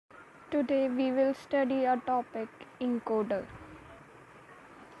Today we will study a topic encoder.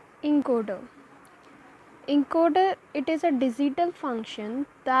 Encoder. Encoder, it is a digital function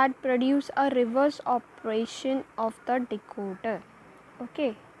that produces a reverse operation of the decoder.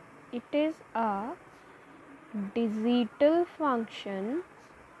 Okay, it is a digital function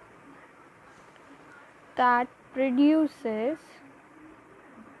that produces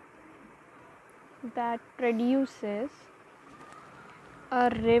a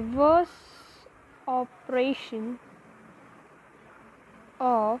reverse operation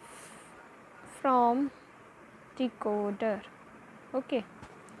of from decoder. Okay,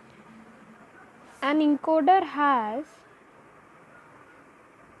 an encoder has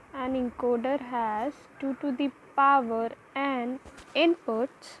 2 to the power n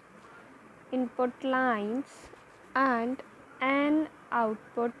inputs, input lines, and n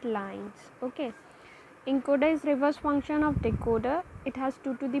output lines. Okay, encoder is reverse function of decoder. It has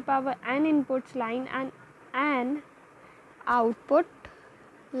 2 to the power n inputs line and n output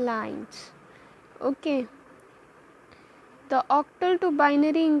lines. Okay, the octal to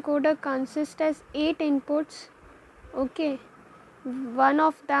binary encoder consists as 8 inputs. Okay, one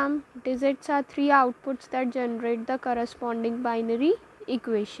of them digits are 3 outputs that generate the corresponding binary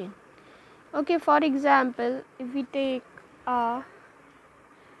equation. Okay, for example, if we take a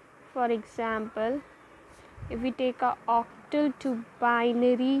octal to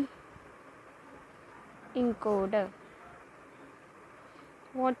binary encoder,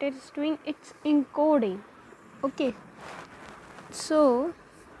 what it's doing, it's encoding. Okay, so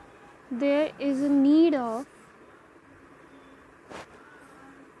there is a need of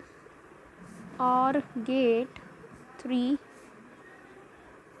OR gate 3.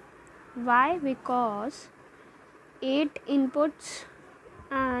 Why? Because 8 inputs,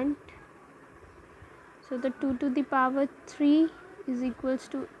 and so the 2 to the power 3 is equals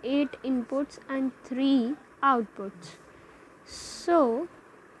to 8 inputs and 3 outputs. So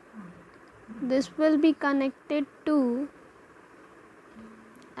this will be connected to,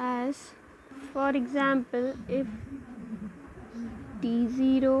 as for example, if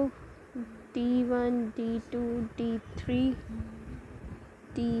D0, D1, D2, D3,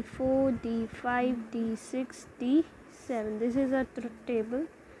 D4, D5, D6, D7. This is a table,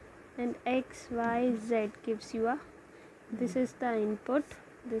 and X, Y, Z gives you this is the input,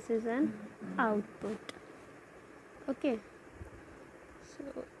 this is an output. Okay, so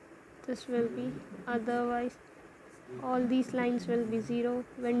this will be, otherwise all these lines will be 0.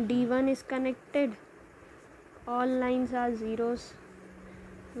 When D1 is connected, all lines are zeros.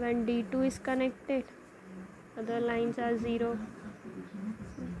 When D2 is connected, other lines are 0.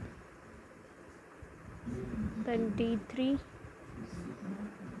 Then D3,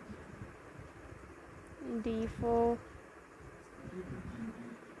 D4,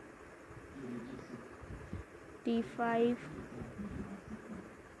 D5,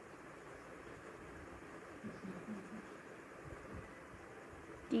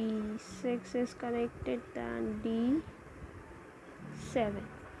 D6 is connected, then D7.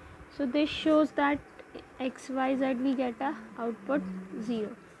 So this shows that X, Y, Z we get a output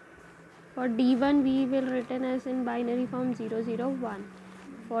 0. For D1 we will written as in binary form 0, 0, 1.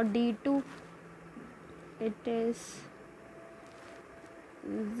 For D2 it is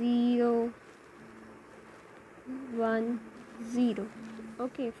 0, 1, 0.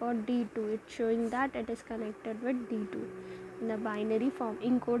 Okay, for D2 it's showing that it is connected with D2 in the binary form.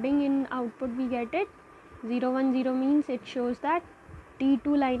 Encoding in output we get it 0, 1, 0 means it shows that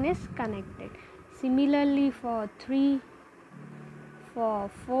D2 line is connected. Similarly for 3, for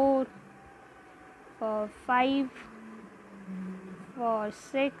 4, for 5, for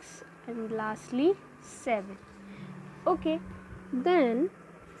 6, and lastly 7. Okay, then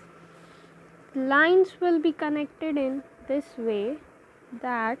lines will be connected in this way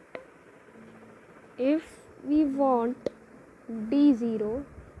that if we want D0,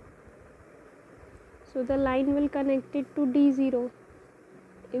 so the line will connect it to D0.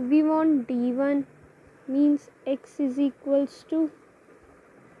 If we want D1, means X is equals to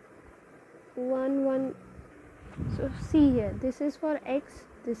 1, 1. So see here, this is for X,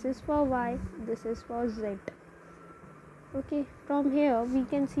 this is for Y, this is for Z. Okay, from here we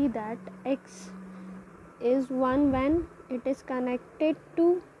can see that X is 1 when it is connected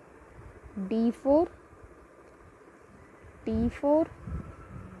to D4, D4,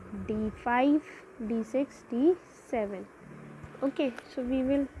 D5, D6, D7. Okay, so we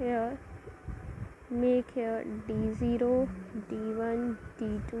will here make here D0, D1,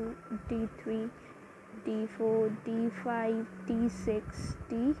 D2, D3, D4, D5, D6,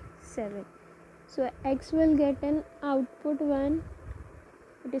 D7. So X will get an output when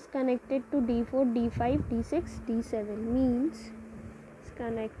it is connected to D4, D5, D6, D7 means it's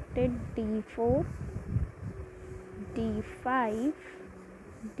connected D4, D5,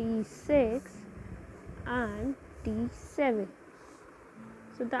 D6 and D7.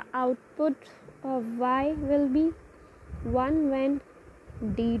 So the output of Y will be 1 when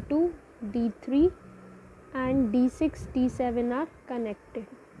D2, D3 and D6, D7 are connected.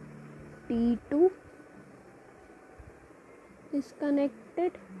 D2 is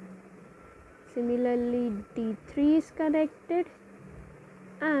connected, similarly D3 is connected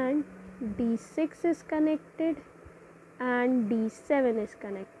and D6 is connected and D7 is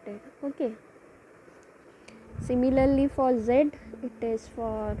connected. Okay. Similarly for Z, it is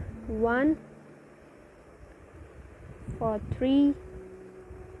for 1, for 3,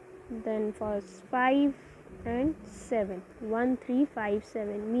 then for 5 and 7. 1, 3, 5,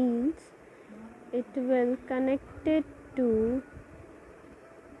 7 means it will connect it to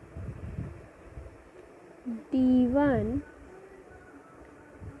D1,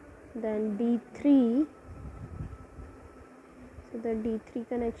 then D3. So the D3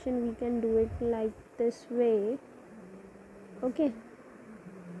 connection we can do it like this way, okay,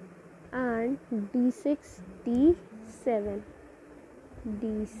 and D6, D7,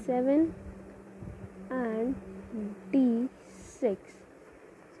 D7 and D6.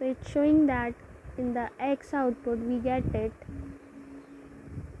 So it's showing that in the X output we get it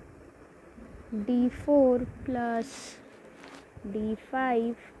D4 plus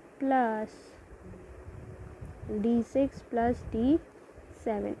D5 plus D6 plus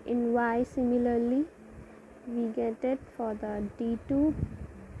D7. In Y similarly we get it for the D2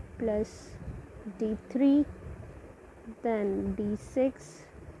 plus D3, then D6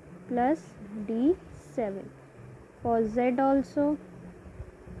 plus D7. For Z also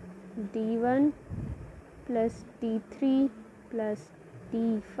D1 plus D3 plus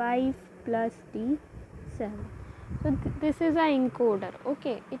D5 plus D7. So this is an encoder.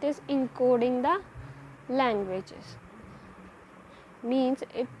 Okay, it is encoding the languages, means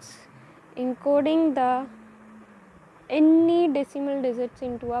it's encoding the any decimal digits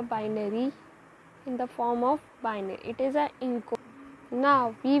into a binary in the form of binary. It is a encoder.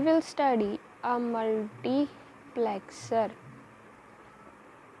 Now we will study a multiplexer.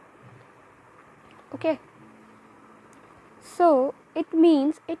 Okay, so it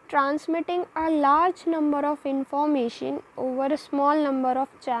means it transmitting a large number of information over a small number of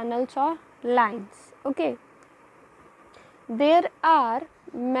channels or lines. Okay, there are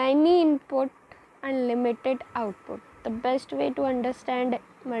many input and limited output. The best way to understand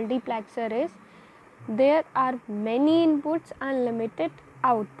multiplexer is there are many inputs and limited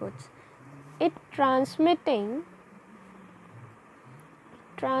outputs. It transmitting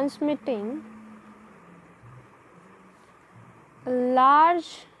a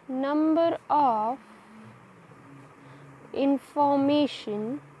large number of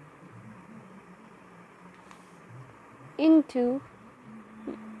information into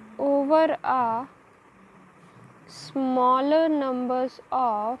over a smaller numbers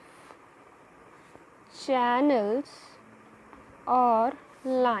of channels or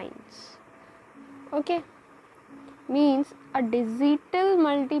lines. Okay, means a digital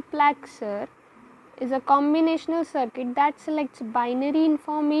multiplexer is a combinational circuit that selects binary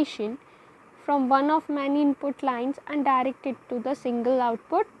information from one of many input lines and direct it to the single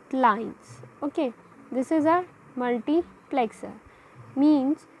output lines. Okay, this is a multiplexer.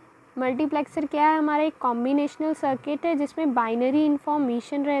 Means multiplexer क्या है, हमारा एक combinational circuit है जिसमें binary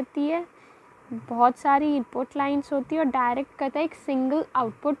information रहती है, बहुत सारी इनपुट लाइंस होती है और डायरेक्ट करता है एक सिंगल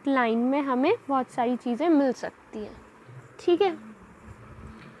आउटपुट लाइन में हमें बहुत सारी चीज़ें मिल सकती हैं. ठीक है,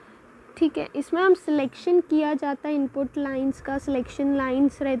 ठीक है. इसमें हम सिलेक्शन किया जाता है इनपुट लाइंस का, सिलेक्शन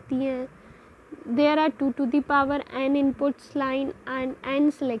लाइंस रहती हैं. There are 2 to the power n inputs line and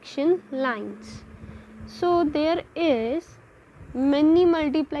n selection lines. So there is many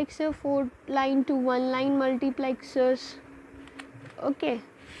multiplexer, 4 line to 1 line multiplexers, okay,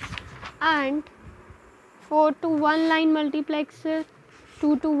 and 4 to 1 line multiplexer,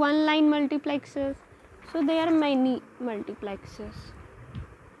 2 to 1 line multiplexers. So there are many multiplexers.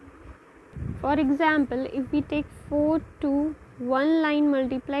 For example, if we take 4 to 1 line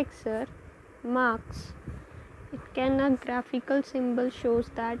multiplexer marks, it can a graphical symbol shows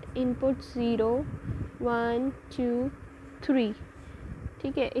that input 0, 1, 2, 3.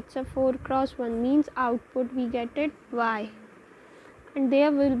 ठीक है, it's a 4 cross 1 means output we get it Y, and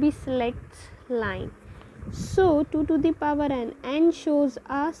there will be select line. So 2 to the power n shows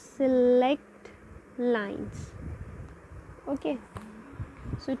us select lines. Okay,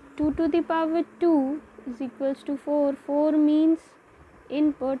 so 2 to the power 2 is equals to 4. 4 means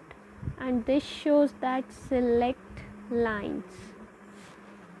input, and this shows that select lines.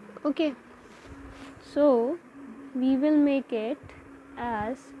 Okay, so we will make it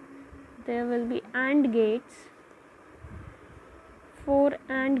as there will be AND gates, 4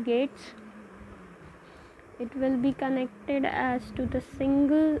 AND gates. It will be connected as to the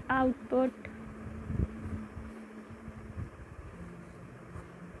single output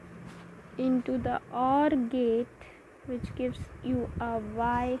into the OR gate, which gives you a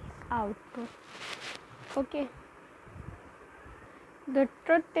Y output. Okay, the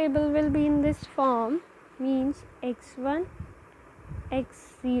truth table will be in this form, means x1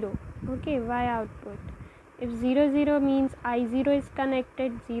 x0. Okay, Y output. If 0 0 means I0 is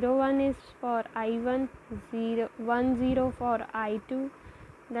connected, 0 1 is for I1, 0 1 0 for I2,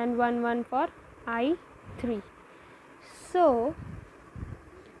 then 1 1 for I3. So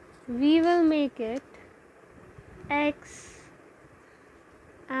we will make it X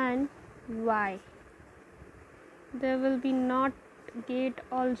and Y. There will be NOT gate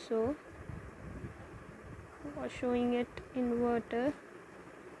also, showing it inverter,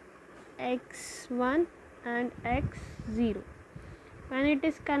 X1 and X0. When it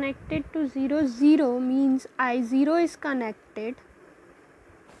is connected to 0 0 means I0 is connected.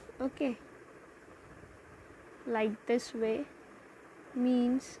 Okay, like this way,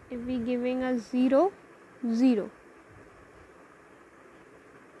 means if we giving a 0 0,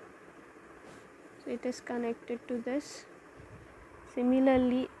 so it is connected to this.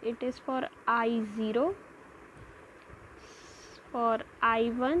 Similarly, it is for I0. For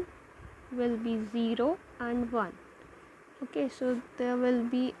I1 will be 0 and 1. Okay, so there will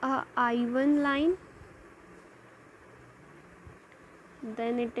be a I1 line,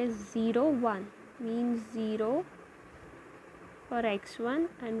 then it is 0 1, means 0 for x1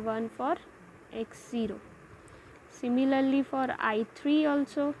 and 1 for x0. Similarly for I3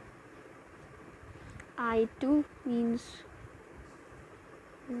 also, I2 means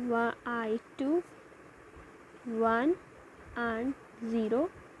I2 1 and 0,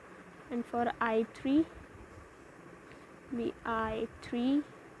 and for I3 be I3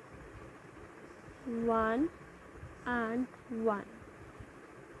 1 and 1.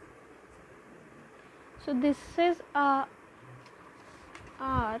 So this is our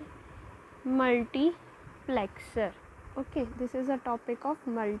multiplexer. Okay, this is a topic of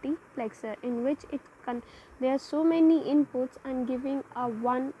multiplexer, in which there are so many inputs and giving a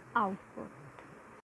one output.